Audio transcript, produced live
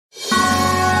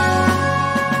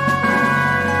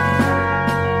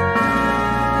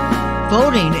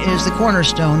Voting is the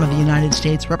cornerstone of the United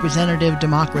States representative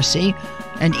democracy,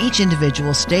 and each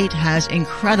individual state has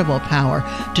incredible power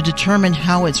to determine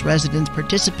how its residents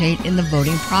participate in the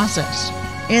voting process.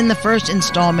 In the first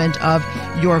installment of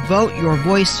Your Vote, Your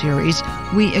Voice series,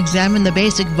 we examine the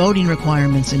basic voting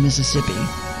requirements in Mississippi.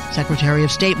 Secretary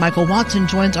of State Michael Watson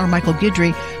joins our Michael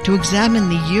Guidry to examine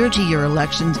the year-to-year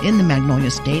elections in the Magnolia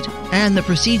State and the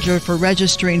procedure for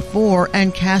registering for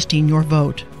and casting your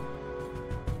vote.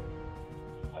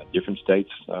 Different states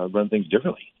run things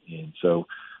differently, and so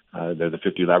they're the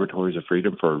 50 laboratories of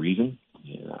freedom for a reason.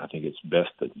 I think it's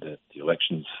best that the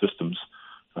election systems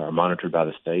are monitored by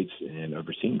the states and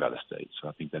overseen by the states. So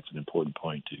I think that's an important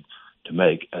point to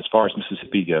make. As far as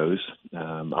Mississippi goes,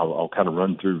 I'll kind of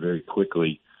run through very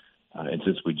quickly. And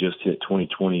since we just hit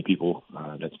 2020, people,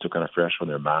 that's still kind of fresh on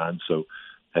their minds. So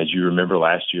as you remember,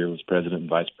 last year was president and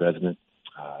vice president,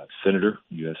 senator,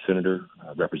 U.S. senator,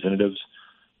 representatives,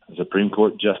 Supreme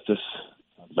Court justice,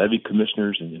 levy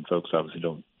commissioners, and folks obviously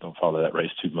don't follow that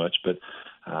race too much, but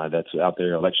that's out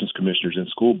there, elections commissioners and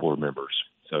school board members.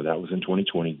 So that was in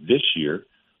 2020. This year,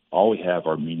 all we have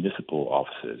are municipal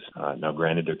offices. Now,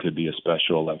 granted, there could be a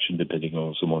special election depending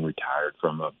on someone retired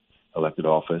from a elected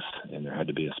office, and there had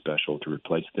to be a special to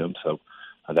replace them. So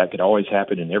that could always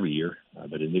happen in every year,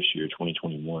 but in this year,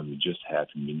 2021, we just have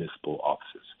municipal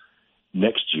offices.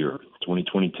 Next year,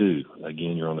 2022,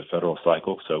 again, you're on the federal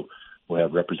cycle, so we'll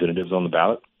have representatives on the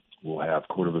ballot. We'll have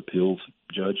Court of Appeals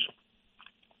judge,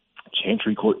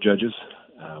 Chancery Court judges.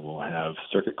 We'll have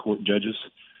circuit court judges.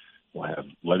 We'll have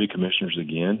levy commissioners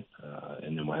again,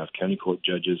 and then we'll have county court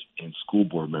judges and school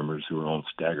board members who are on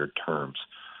staggered terms.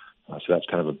 So that's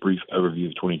kind of a brief overview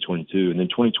of 2022. And then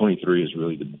 2023 is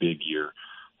really the big year.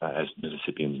 As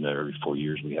Mississippians know, every 4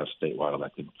 years we have statewide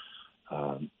elected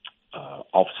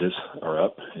offices are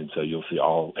up, and so you'll see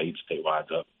all 8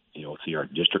 statewide up. You'll see our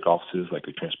district offices like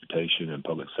the transportation and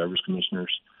public service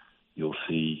commissioners. You'll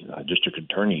see district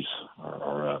attorneys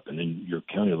are up, and then your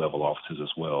county level offices as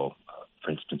well.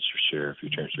 For instance, your sheriff,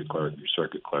 your chancery clerk, your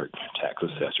circuit clerk, your tax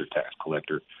assessor, tax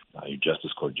collector, your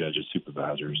justice court judges,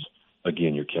 supervisors.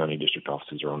 Again, your county district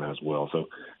offices are on that as well. So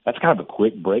that's kind of a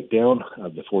quick breakdown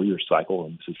of the 4-year cycle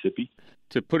in Mississippi.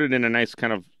 To put it in a nice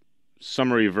kind of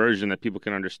summary version that people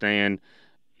can understand,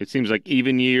 it seems like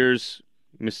even years,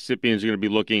 Mississippians are going to be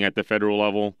looking at the federal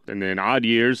level, and then odd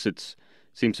years, it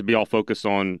seems to be all focused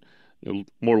on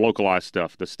more localized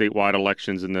stuff, the statewide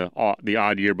elections in the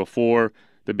odd year before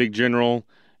the big general,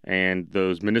 and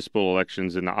those municipal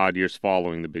elections in the odd years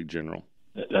following the big general.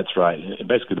 That's right. And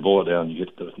basically, to boil it down, you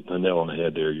get the nail on the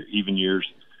head there. Your even years,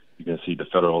 you're going to see the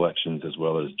federal elections as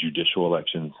well as judicial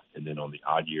elections, and then on the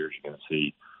odd years, you're going to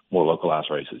see more localized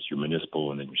races, your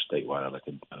municipal and then your statewide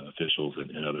elected officials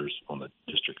and others on the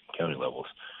district and county levels.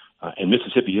 And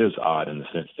Mississippi is odd in the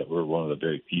sense that we're one of the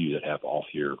very few that have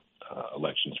off-year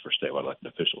elections for statewide elected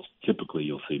officials. Typically,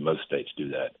 you'll see most states do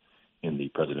that in the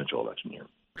presidential election year.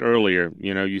 Earlier,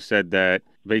 you said that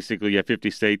basically you have 50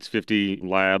 states, 50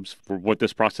 labs for what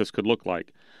this process could look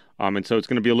like. And so it's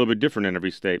going to be a little bit different in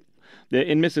every state.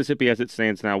 In Mississippi, as it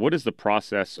stands now, what is the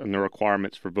process and the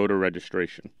requirements for voter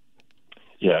registration?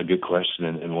 Yeah, good question,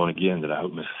 and one, again, that I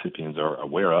hope Mississippians are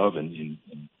aware of and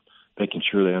making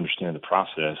sure they understand the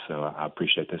process. So I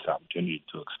appreciate this opportunity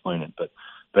to explain it. But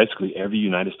basically, every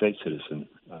United States citizen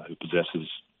who possesses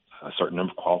a certain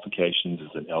number of qualifications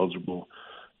is an eligible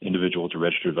individual to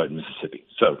register to vote in Mississippi.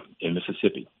 So in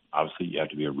Mississippi, obviously, you have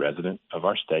to be a resident of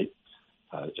our state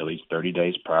at least 30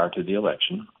 days prior to the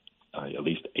election, at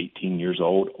least 18 years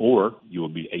old, or you will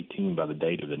be 18 by the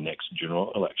date of the next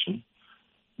general election,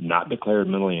 not declared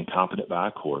mentally incompetent by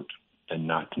a court, and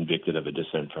not convicted of a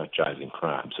disenfranchising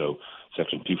crime. So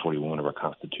Section 241 of our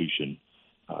Constitution,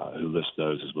 who lists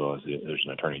those, as well as there's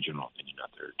an Attorney General opinion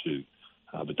out there too.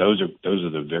 But those are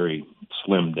the very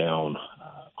slimmed down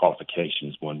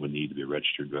qualifications one would need to be a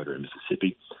registered voter in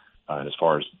Mississippi. And as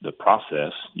far as the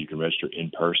process, you can register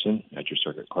in person at your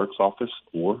circuit clerk's office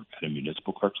or at a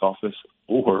municipal clerk's office,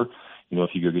 or if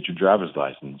you go get your driver's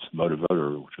license, motor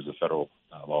voter, which was a federal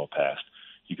law passed,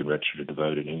 you can register to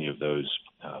vote in any of those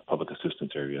public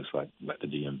assistance areas like the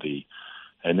DMV.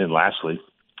 And then lastly,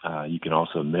 you can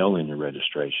also mail in your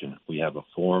registration. We have a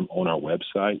form on our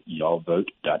website,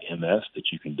 y'allvote.ms,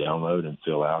 that you can download and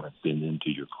fill out and send in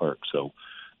to your clerk. So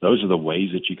those are the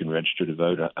ways that you can register to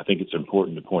vote. I think it's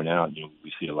important to point out,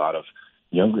 we see a lot of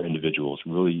younger individuals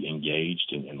really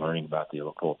engaged in learning about the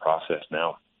electoral process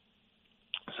now.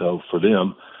 So for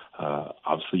them,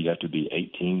 obviously you have to be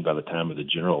 18 by the time of the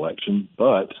general election,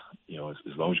 but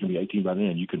as long as you're going to be 18 by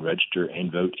then, you can register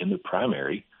and vote in the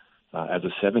primary as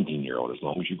a 17-year-old, as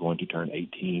long as you're going to turn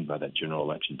 18 by that general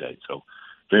election date. So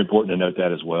very important to note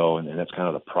that as well, and that's kind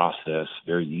of the process,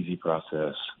 very easy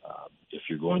process. If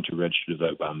you're going to register to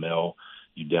vote by mail,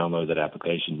 you download that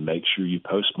application. Make sure you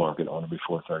postmark it on or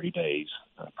before 30 days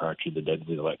prior to the date of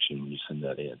the election when you send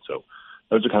that in. So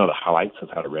those are kind of the highlights of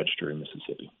how to register in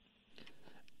Mississippi.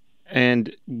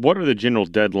 And what are the general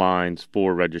deadlines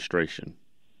for registration?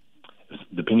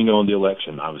 Depending on the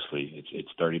election, obviously, it's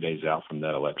 30 days out from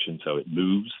that election, so it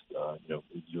moves. You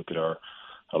look at our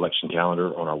election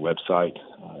calendar on our website,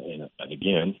 and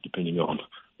again, depending on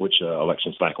which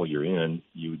election cycle you're in,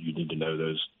 you need to know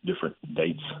those different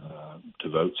dates to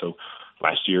vote. So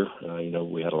last year,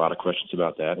 we had a lot of questions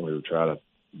about that, and we were trying to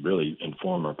really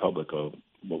inform our public of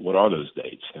what are those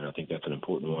dates. And I think that's an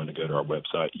important one to go to our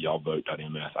website,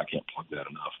 y'allvote.ms. I can't plug that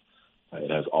enough.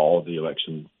 It has all of the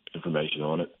election information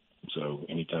on it. So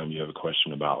anytime you have a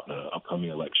question about an upcoming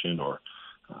election or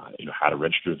how to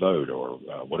register to vote or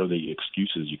what are the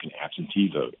excuses you can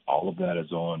absentee vote, all of that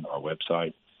is on our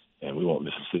website, and we want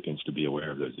Mississippians to be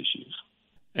aware of those issues.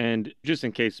 And just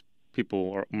in case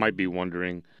people might be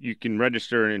wondering, you can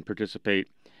register and participate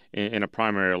in a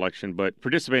primary election, but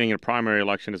participating in a primary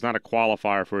election is not a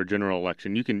qualifier for a general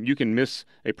election. You can miss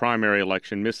a primary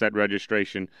election, miss that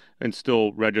registration, and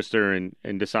still register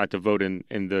and decide to vote in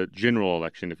the general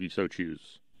election if you so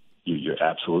choose. You're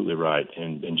absolutely right.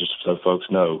 And just so folks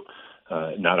know,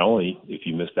 not only if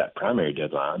you miss that primary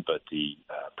deadline, but the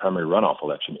primary runoff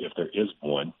election, if there is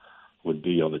one, would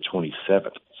be on the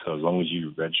 27th. So as long as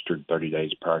you registered 30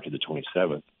 days prior to the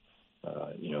 27th,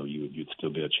 you'd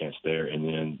still be a chance there. And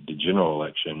then the general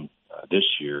election this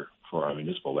year for our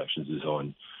municipal elections is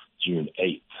on June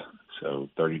 8th. So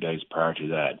 30 days prior to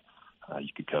that, you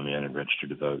could come in and register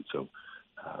to vote. So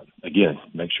again,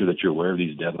 make sure that you're aware of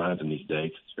these deadlines and these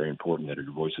dates. It's very important that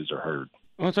your voices are heard.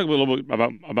 I want to talk a little bit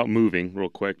about moving real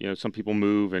quick. Some people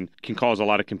move and can cause a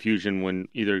lot of confusion when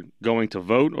either going to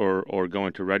vote or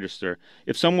going to register.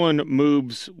 If someone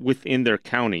moves within their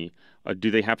county,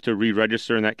 do they have to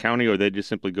re-register in that county, or they just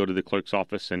simply go to the clerk's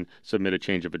office and submit a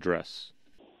change of address?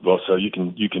 Well, so you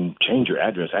can change your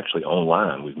address actually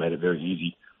online. We've made it very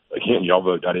easy. Again,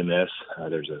 y'allvote.ms.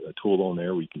 There's a tool on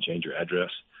there where you can change your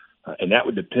address. And that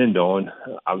would depend on,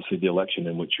 obviously, the election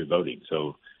in which you're voting.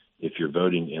 So if you're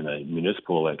voting in a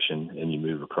municipal election and you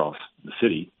move across the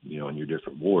city, in your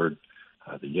different ward,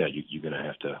 then you're going to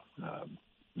have to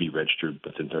be registered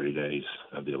within 30 days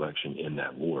of the election in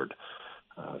that ward.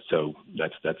 So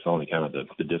that's only kind of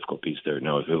the difficult piece there.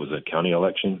 Now, if it was a county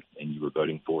election and you were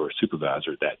voting for a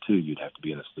supervisor, that too, you'd have to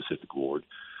be in a specific ward.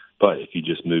 But if you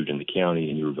just moved in the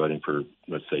county and you were voting for,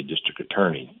 let's say, district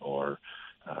attorney or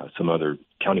some other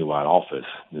countywide office,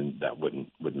 then that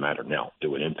wouldn't matter. Now, it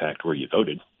would impact where you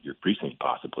voted, your precinct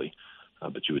possibly,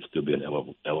 but you would still be an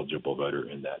eligible voter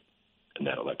in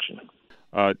that election.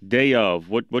 Day of,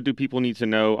 what do people need to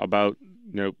know about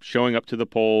showing up to the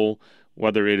poll,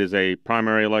 whether it is a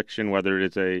primary election, whether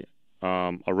it is a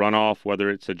runoff, whether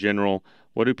it's a general?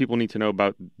 What do people need to know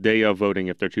about day of voting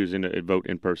if they're choosing to vote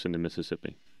in person in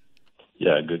Mississippi?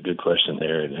 Yeah, good question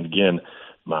there. And again,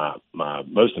 my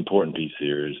most important piece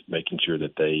here is making sure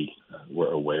that they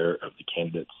were aware of the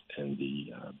candidates and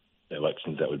the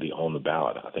elections that would be on the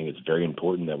ballot. I think it's very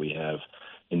important that we have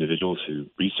individuals who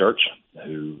research,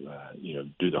 who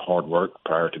do the hard work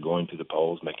prior to going to the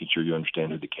polls, making sure you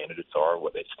understand who the candidates are,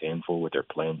 what they stand for, what their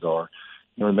plans are,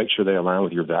 and make sure they align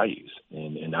with your values.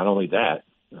 And not only that,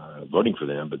 voting for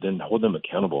them, but then hold them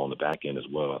accountable on the back end as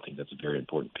well. I think that's a very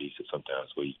important piece that sometimes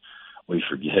we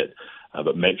forget.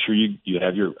 But make sure you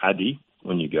have your ID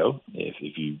when you go. If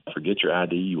you forget your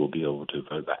ID, you will be able to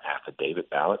vote by affidavit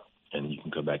ballot, and you can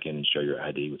go back in and show your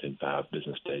ID within 5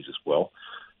 business days as well.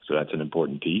 So that's an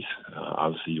important piece.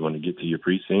 Obviously, you want to get to your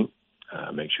precinct,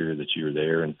 make sure that you're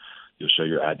there, and you'll show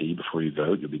your ID before you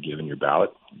vote. You'll be given your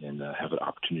ballot and have an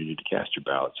opportunity to cast your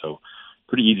ballot. So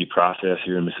pretty easy process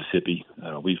here in Mississippi.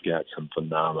 We've got some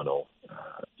phenomenal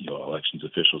elections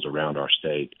officials around our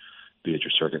state, be it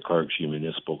your circuit clerks, your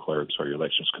municipal clerks, or your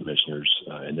elections commissioners,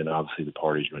 and then obviously the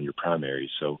parties run your primaries.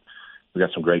 So we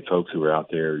got some great folks who are out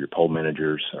there. Your poll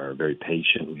managers are very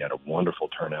patient. We had a wonderful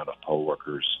turnout of poll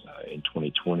workers in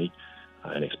 2020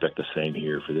 and expect the same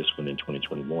here for this one in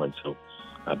 2021. So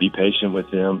be patient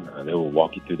with them. They will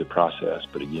walk you through the process.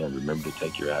 But again, remember to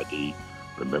take your ID.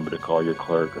 Remember to call your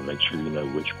clerk and make sure you know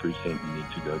which precinct you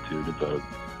need to go to vote.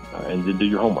 And then do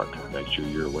your homework. Make sure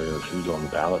you're aware of who's on the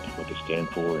ballot, what they stand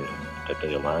for, and that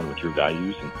they align with your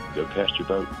values, and go cast your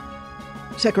vote.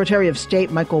 Secretary of State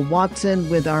Michael Watson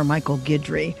with our Michael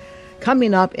Guidry.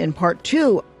 Coming up in part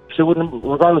 2. So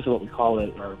regardless of what we call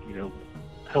it, or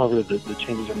however the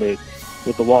changes are made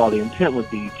with the law, the intent would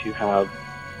be to have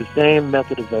the same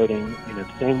method of voting, the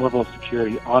same level of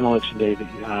security on Election Day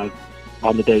that you have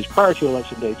on the days prior to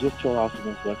Election Day, just to allow some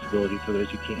more flexibility for those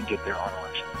who can't get there on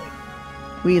Election Day.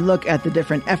 We look at the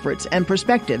different efforts and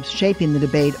perspectives shaping the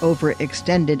debate over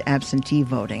extended absentee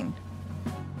voting.